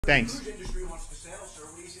Thanks. The cruise industry wants to sail, sir.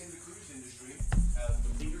 What do you say to the cruise industry?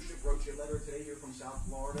 The leadership wrote you a letter today here from South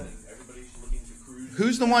Florida, and everybody's looking to cruise.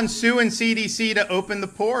 Who's the one suing CDC to open the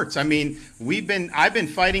ports? I mean, I've been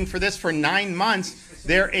fighting for this for 9 months.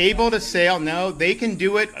 They're able to sail. No, they can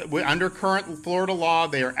do it under current Florida law.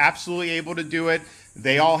 They are absolutely able to do it.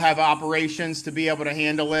 They all have operations to be able to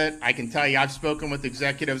handle it. I can tell you, I've spoken with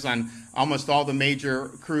executives on almost all the major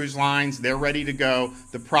cruise lines. They're ready to go.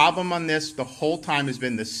 The problem on this the whole time has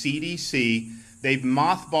been the CDC. They've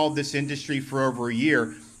mothballed this industry for over a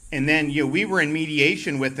year. And then, we were in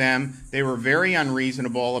mediation with them. They were very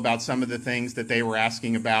unreasonable about some of the things that they were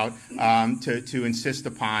asking about to insist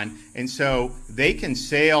upon. And so they can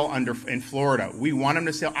sail in Florida. We want them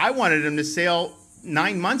to sail. I wanted them to sail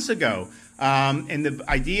 9 months ago. And the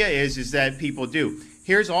idea is that people do.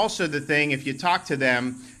 Here's also the thing, if you talk to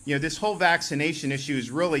them, this whole vaccination issue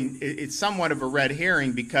is it's somewhat of a red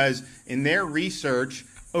herring, because in their research,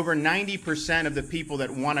 over 90% of the people that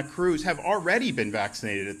want to cruise have already been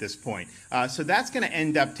vaccinated at this point. So that's going to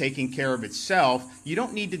end up taking care of itself. You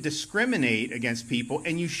don't need to discriminate against people,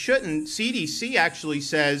 and you shouldn't. CDC actually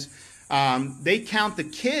says they count the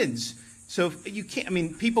kids. So you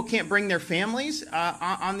can't, people can't bring their families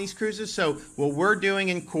on these cruises. So what we're doing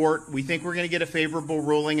in court, we think we're going to get a favorable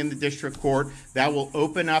ruling in the district court that will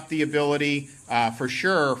open up the ability for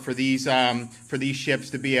sure for these ships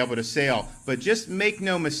to be able to sail. But just make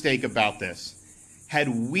no mistake about this. Had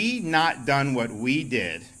we not done what we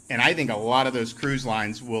did, and I think a lot of those cruise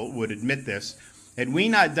lines would admit this, had we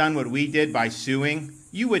not done what we did by suing,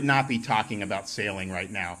 you would not be talking about sailing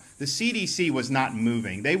right now. The CDC was not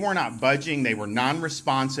moving. They were not budging. They were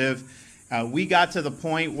non-responsive. We got to the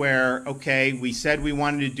point where, okay, we said we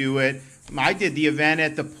wanted to do it. I did the event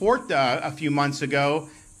at the port a few months ago.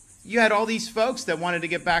 You had all these folks that wanted to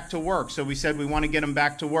get back to work. So we said we want to get them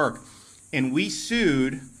back to work. And we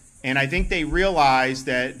sued, and I think they realized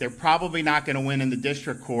that they're probably not going to win in the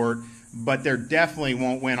district court, but they definitely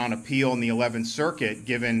won't win on appeal in the 11th Circuit,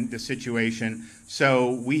 given the situation.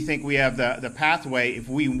 So we think we have the pathway. If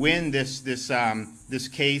we win this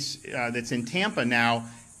case that's in Tampa now,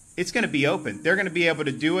 it's going to be open. They're going to be able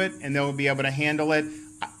to do it, and they'll be able to handle it.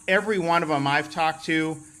 Every one of them I've talked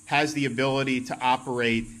to has the ability to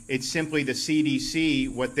operate. It's simply the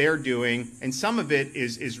CDC, what they're doing, and some of it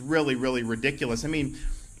is really, really ridiculous.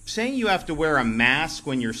 Saying you have to wear a mask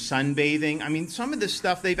when you're sunbathing, some of this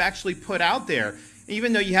stuff they've actually put out there.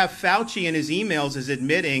 Even though you have Fauci in his emails is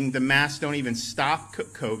admitting the masks don't even stop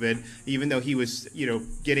COVID, even though he was,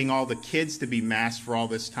 getting all the kids to be masked for all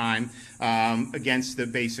this time against the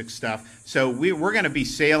basic stuff. So we're going to be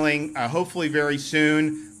sailing hopefully very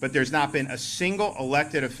soon, but there's not been a single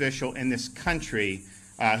elected official in this country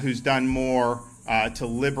who's done more to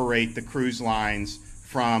liberate the cruise lines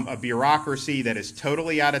from a bureaucracy that is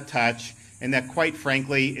totally out of touch and that, quite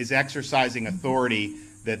frankly, is exercising authority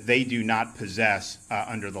that they do not possess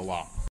under the law.